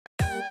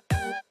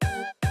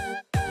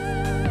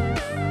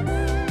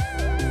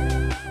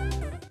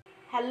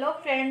Hello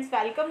friends,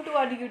 welcome to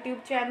our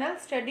YouTube channel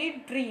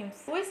Study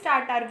Dreams. We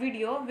start our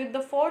video with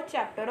the fourth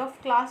chapter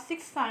of class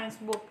 6 science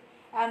book,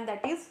 and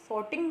that is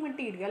sorting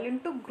material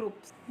into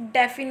groups.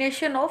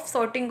 Definition of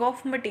sorting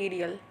of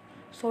material.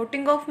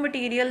 Sorting of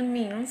material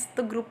means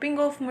the grouping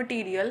of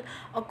material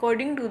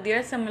according to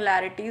their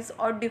similarities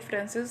or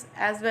differences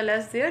as well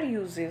as their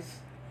uses.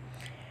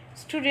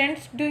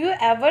 Students, do you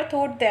ever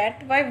thought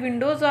that why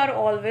windows are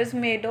always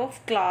made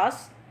of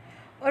glass,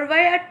 or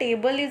why a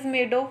table is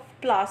made of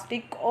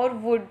plastic or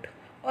wood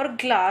or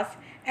glass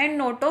and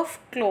not of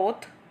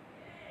cloth?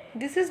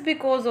 This is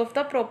because of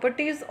the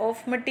properties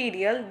of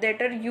material that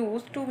are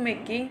used to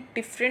making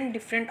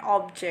different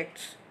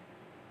objects.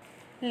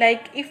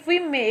 Like if we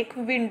make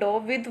window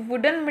with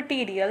wooden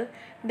material,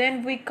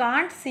 then we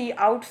can't see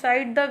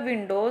outside the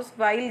windows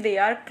while they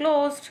are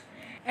closed.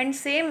 And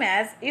same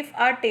as if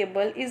our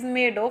table is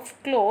made of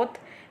cloth,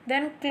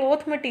 then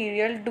cloth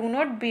material do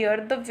not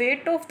bear the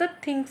weight of the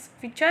things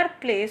which are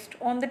placed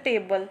on the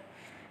table.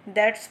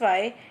 That's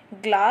why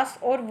glass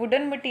or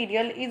wooden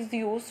material is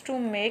used to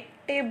make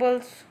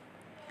tables.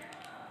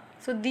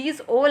 So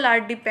these all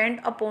are depend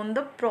upon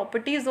the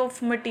properties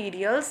of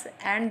materials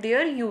and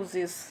their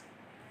uses.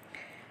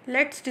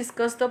 Let's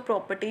discuss the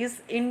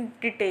properties in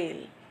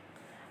detail.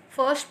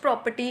 First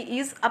property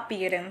is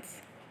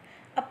appearance.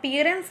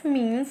 Appearance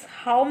means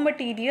how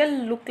material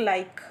look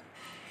like.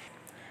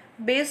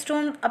 Based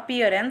on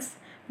appearance,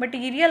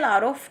 material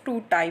are of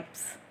two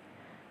types.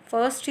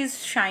 First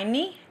is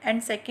shiny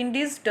and second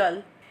is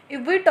dull.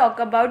 If we talk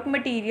about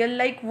material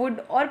like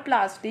wood or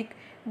plastic,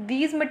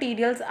 these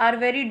materials are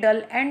very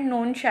dull and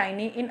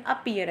non-shiny in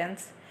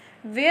appearance.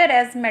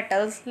 Whereas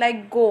metals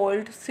like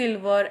gold,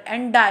 silver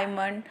and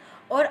diamond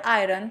or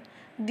iron,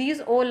 these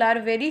all are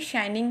very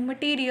shining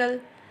material.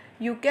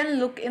 You can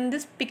look in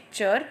this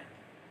picture.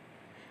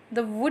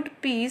 The wood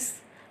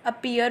piece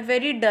appear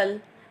very dull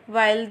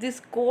while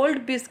this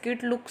gold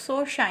biscuit looks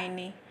so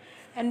shiny,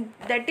 and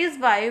that is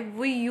why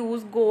we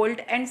use gold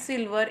and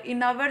silver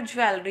in our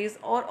jewelries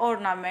or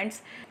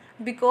ornaments,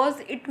 because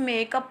it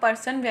make a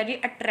person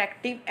very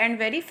attractive and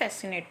very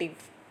fascinating.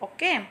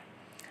 Okay,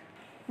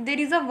 there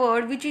is a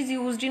word which is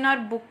used in our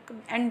book,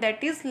 and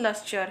that is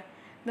luster.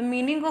 The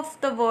meaning of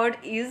the word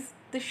is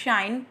the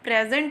shine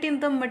present in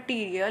the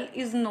material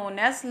is known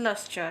as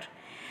luster,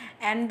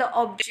 and the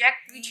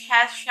object which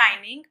has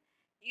shining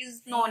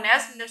is known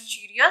as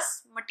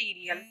lustrous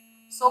material.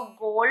 So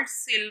gold,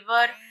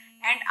 silver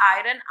and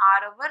iron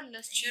are our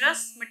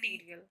lustrous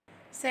material.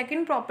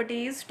 Second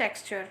property is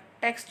texture.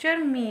 Texture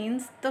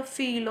means the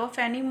feel of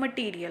any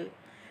material.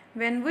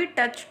 When we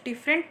touch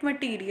different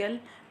material,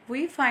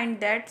 we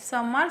find that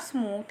some are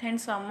smooth and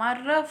some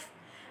are rough.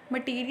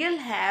 Material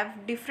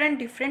have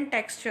different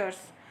textures.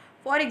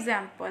 For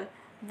example,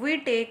 we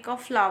take a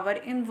flower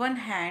in one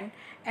hand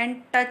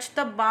and touch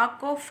the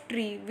bark of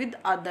tree with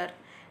other.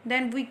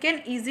 Then we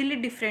can easily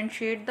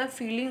differentiate the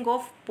feeling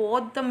of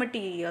both the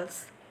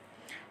materials.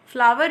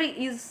 Flower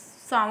is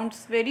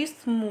sounds very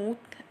smooth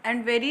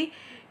and very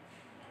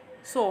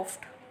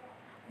soft,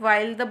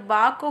 while the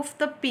bark of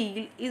the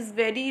peel is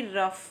very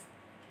rough.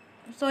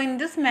 So in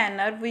this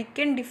manner we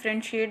can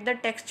differentiate the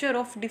texture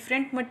of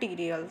different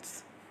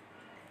materials.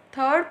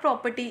 Third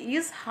property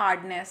is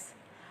hardness.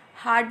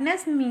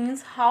 Hardness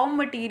means how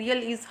material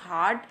is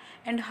hard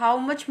and how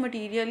much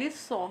material is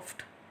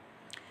soft.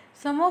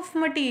 Some of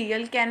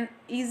material can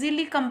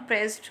easily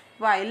compressed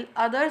while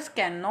others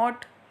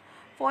cannot.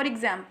 For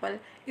example,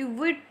 if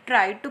we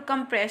try to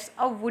compress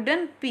a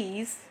wooden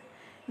piece,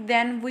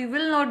 then we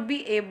will not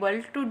be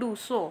able to do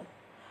so.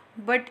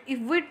 But if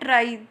we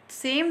try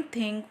same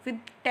thing with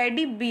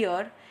teddy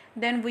bear,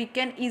 then we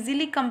can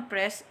easily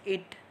compress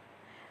it,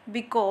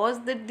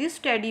 because this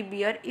teddy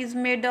bear is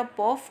made up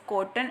of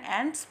cotton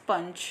and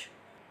sponge.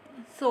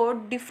 So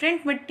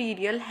different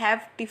material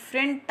have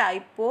different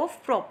type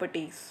of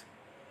properties.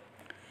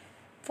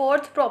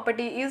 Fourth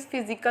property is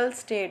physical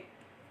state.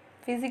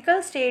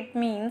 Physical state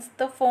means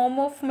the form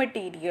of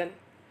material.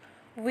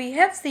 We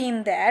have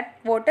seen that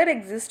water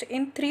exists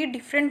in three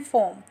different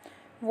forms: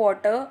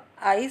 water,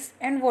 ice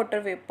and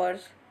water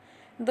vapors.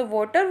 The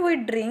water we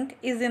drink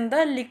is in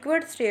the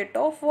liquid state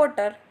of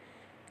water.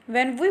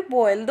 When we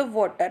boil the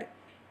water,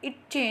 it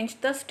changes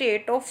the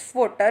state of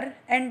water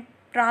and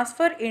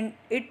transfer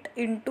it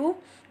into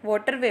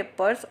water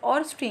vapors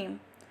or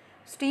steam.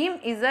 Steam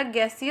is a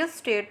gaseous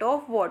state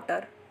of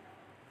water.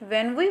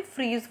 When we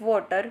freeze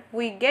water,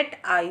 we get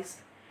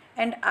ice,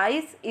 and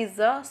ice is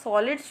a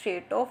solid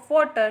state of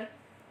water.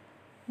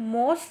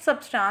 Most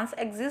substance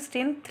exist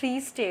in three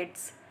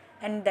states,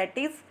 and that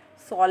is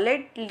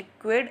solid,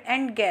 liquid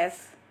and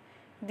gas.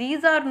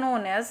 These are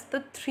known as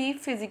the three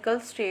physical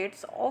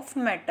states of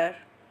matter.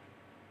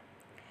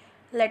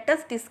 Let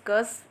us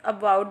discuss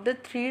about the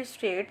three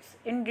states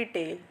in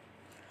detail.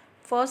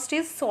 First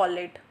is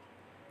solid.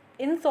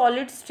 In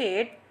solid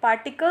state,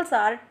 particles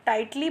are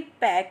tightly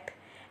packed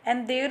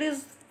and there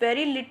is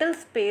very little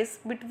space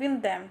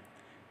between them.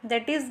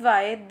 That is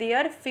why they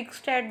are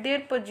fixed at their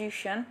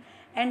position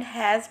and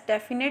has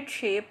definite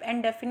shape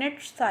and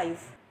definite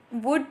size.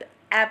 Wood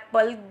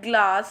apple,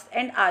 glass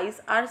and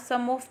ice are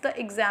some of the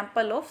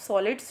example of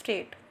solid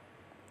state.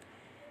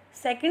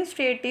 Second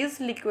state is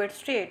liquid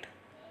state.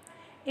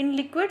 In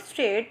liquid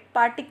state,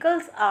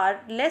 particles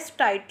are less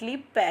tightly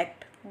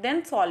packed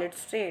than solid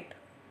state.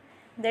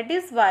 That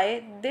is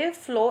why they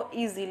flow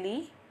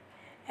easily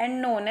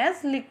and known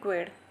as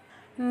liquid.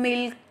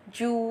 Milk,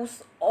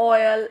 juice,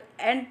 oil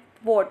and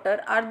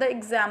water are the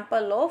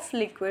example of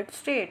liquid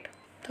state.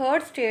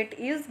 Third state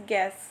is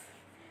gas.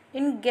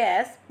 In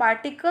gas,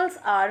 particles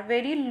are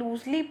very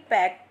loosely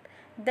packed.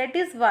 That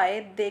is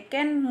why they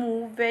can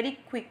move very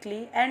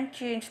quickly and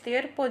change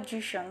their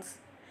positions.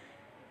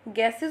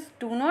 Gases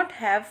do not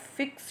have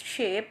fixed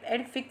shape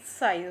and fixed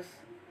size.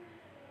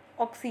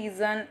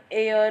 Oxygen,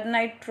 air,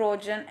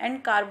 nitrogen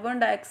and carbon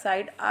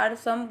dioxide are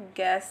some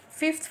gas.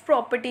 Fifth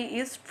property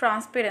is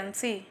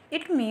transparency.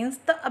 It means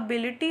the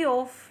ability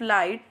of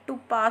light to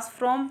pass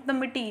from the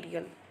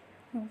material.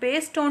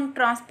 Based on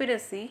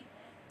transparency,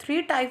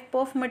 three types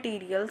of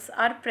materials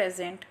are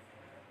present.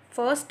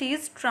 First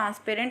is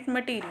transparent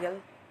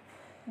material.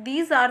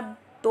 These are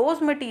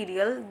those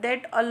materials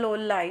that allow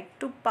light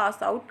to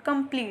pass out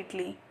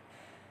completely.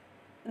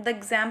 The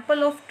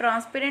example of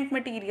transparent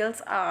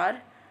materials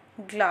are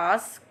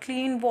glass,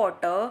 clean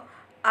water,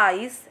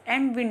 ice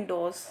and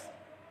windows.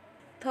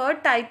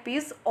 Third type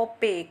is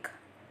opaque.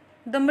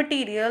 The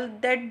material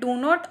that do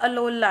not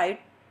allow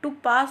light to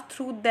pass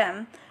through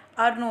them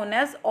are known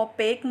as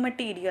opaque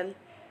material.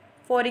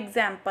 For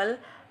example,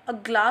 a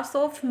glass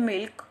of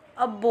milk,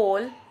 a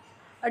bowl,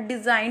 a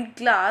designed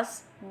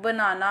glass,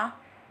 banana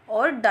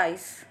or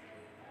dice.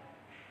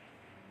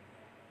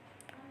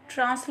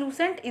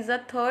 Translucent is a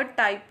third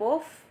type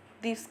of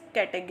this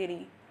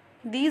category.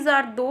 These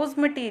are those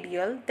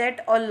materials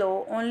that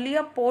allow only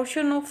a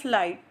portion of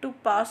light to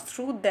pass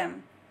through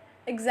them.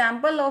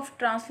 Example of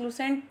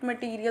translucent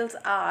materials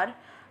are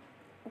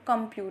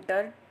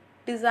computer,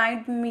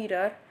 designed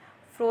mirror,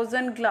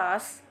 frozen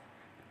glass,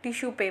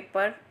 tissue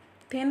paper,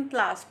 thin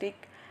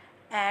plastic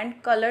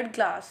and colored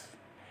glass.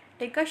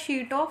 Take a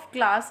sheet of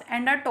glass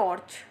and a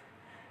torch.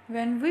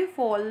 When we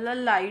follow the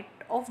light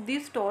of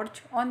this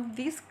torch on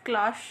this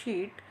glass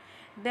sheet,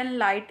 then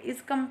light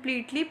is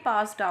completely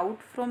passed out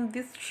from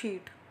this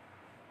sheet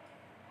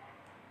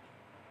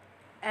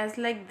as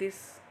like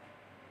this.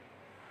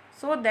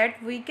 So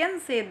that we can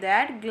say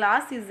that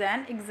glass is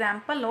an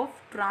example of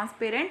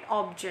transparent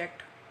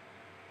object.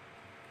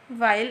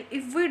 While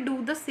if we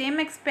do the same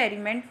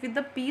experiment with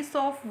a piece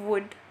of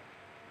wood,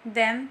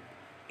 then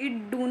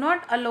it do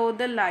not allow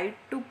the light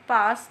to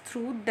pass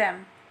through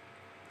them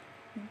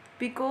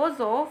because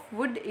of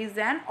wood is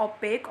an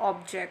opaque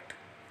object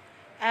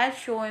as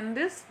shown in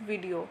this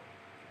video.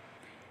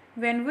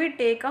 When we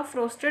take a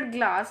frosted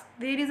glass,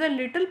 there is a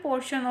little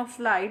portion of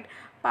light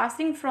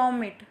passing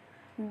from it.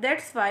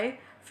 That's why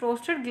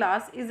frosted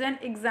glass is an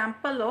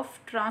example of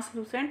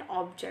translucent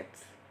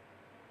objects.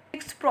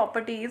 Next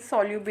property is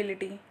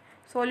solubility.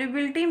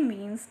 Solubility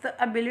means the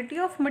ability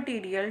of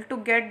material to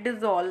get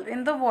dissolved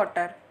in the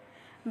water.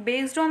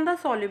 Based on the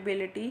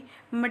solubility,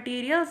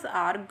 materials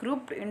are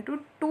grouped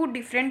into two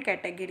different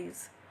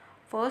categories.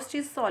 First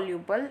is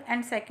soluble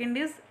and second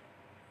is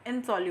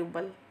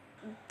insoluble.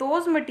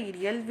 Those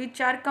materials which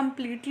are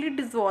completely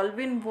dissolved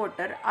in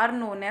water are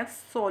known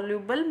as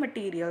soluble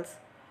materials.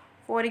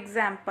 For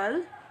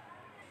example,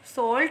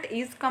 salt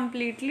is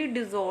completely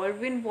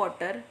dissolved in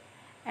water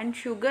and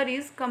sugar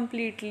is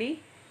completely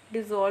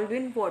dissolved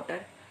in water.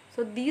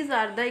 So these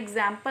are the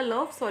example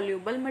of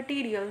soluble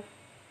material.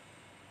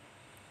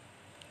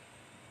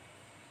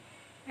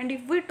 And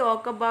if we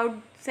talk about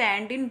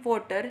sand in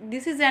water,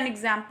 this is an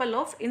example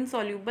of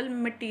insoluble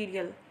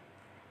material,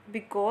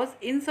 because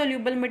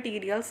insoluble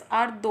materials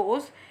are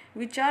those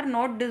which are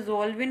not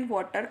dissolved in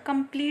water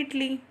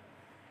completely.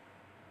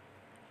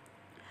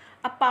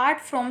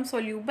 Apart from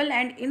soluble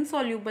and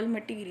insoluble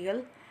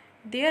material,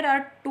 there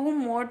are two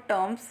more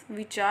terms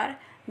which are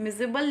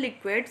miscible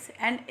liquids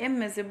and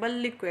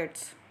immiscible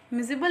liquids.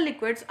 Miscible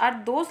liquids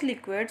are those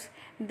liquids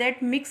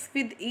that mix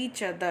with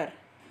each other.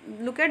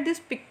 Look at this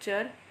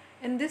picture.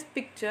 In this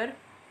picture,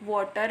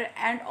 water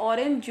and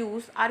orange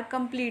juice are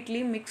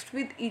completely mixed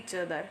with each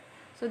other.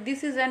 So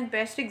this is an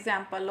best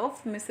example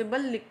of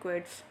miscible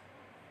liquids.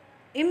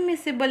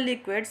 Immiscible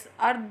liquids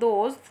are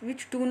those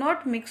which do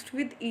not mix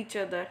with each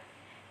other.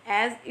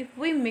 As if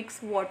we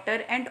mix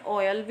water and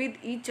oil with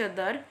each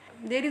other,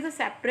 there is a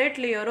separate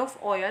layer of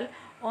oil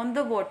on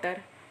the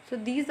water. So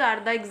these are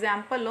the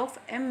example of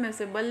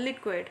immiscible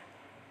liquid.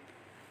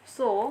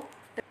 So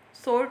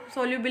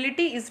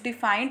solubility is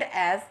defined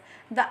as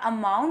the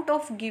amount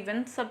of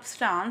given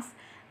substance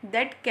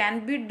that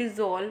can be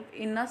dissolved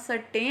in a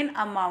certain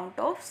amount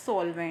of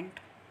solvent.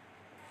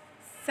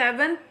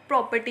 Seventh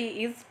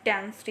property is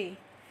density.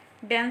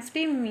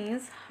 Density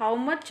means how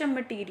much a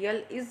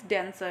material is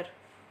denser.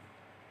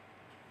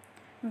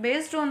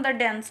 Based on the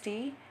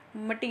density,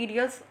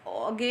 materials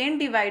again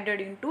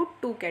divided into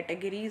two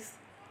categories.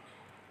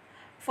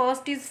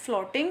 First is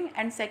floating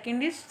and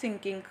second is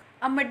sinking.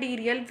 A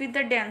material with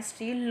a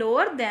density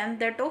lower than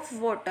that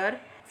of water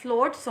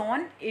floats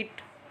on it.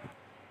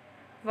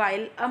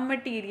 while a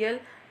material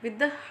with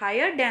the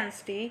higher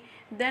density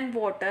than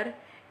water,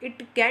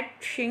 it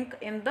gets shrink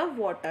in the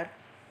water.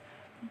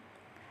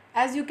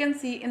 As you can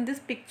see in this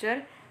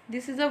picture,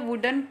 this is a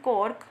wooden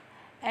cork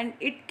and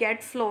it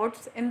gets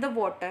floats in the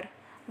water,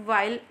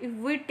 while if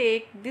we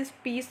take this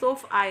piece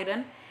of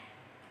iron,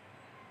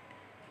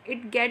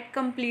 it get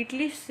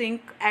completely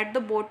sink at the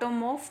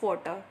bottom of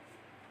water.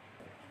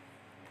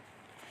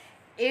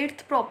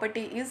 Eighth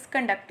property is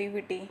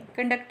conductivity.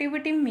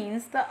 Conductivity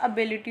means the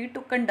ability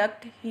to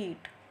conduct heat.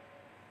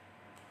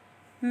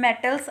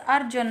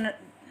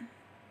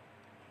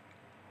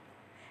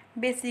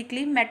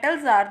 Basically,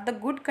 metals are the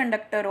good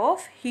conductor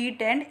of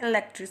heat and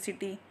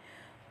electricity.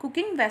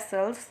 Cooking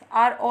vessels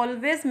are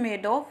always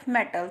made of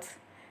metals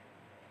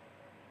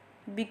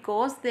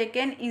because they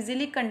can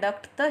easily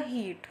conduct the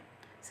heat.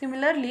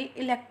 Similarly,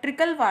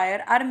 electrical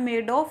wire are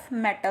made of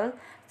metal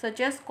such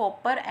as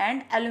copper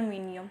and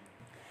aluminium.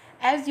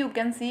 As you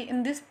can see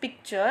in this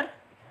picture,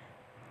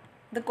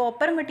 the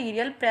copper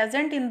material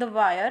present in the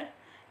wire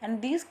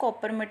and these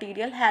copper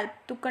material help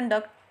to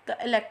conduct the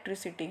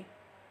electricity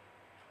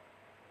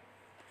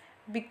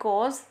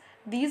because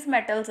these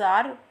metals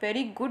are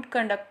very good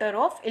conductor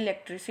of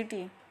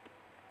electricity.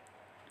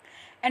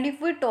 And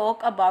if we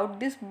talk about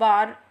this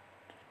bar,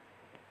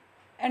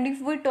 and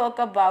if we talk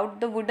about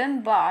the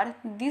wooden bar,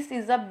 this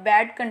is a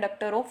bad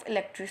conductor of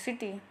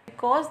electricity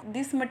because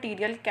this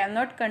material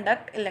cannot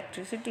conduct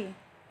electricity.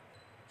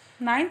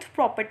 Ninth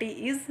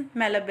property is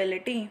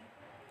malleability.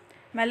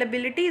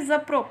 Malleability is a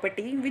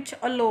property which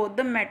allows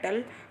the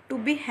metal to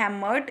be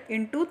hammered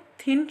into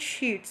thin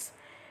sheets.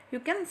 You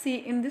can see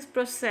in this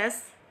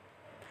process,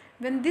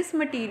 when this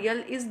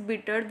material is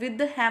beaten with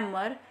the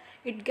hammer,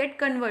 it get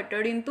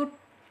converted into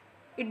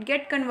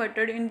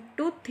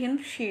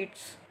thin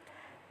sheets.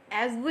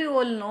 As we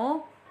all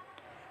know,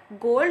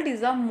 gold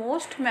is a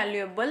most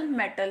malleable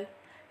metal.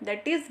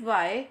 That is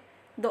why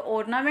the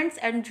ornaments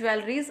and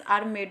jewelries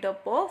are made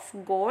up of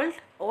gold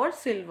or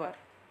silver.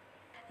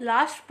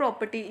 Last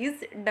property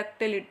is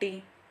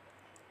ductility.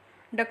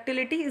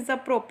 Ductility is a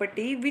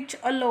property which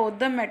allows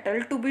the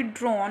metal to be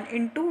drawn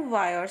into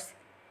wires.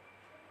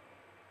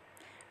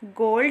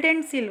 Gold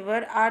and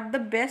silver are the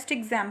best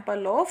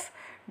example of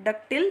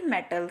ductile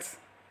metals.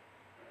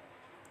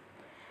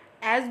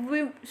 As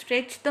we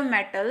stretch the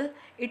metal,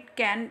 it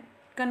can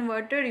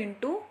convert it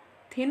into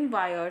thin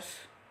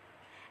wires,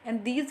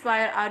 and these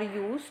wires are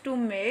used to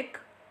make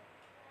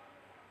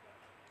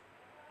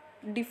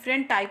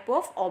different type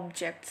of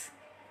objects.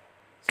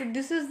 So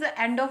this is the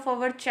end of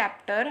our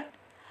chapter.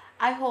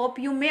 I hope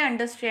you may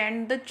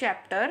understand the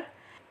chapter,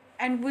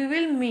 and we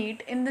will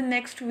meet in the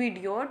next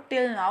video.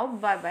 Till now,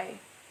 bye bye.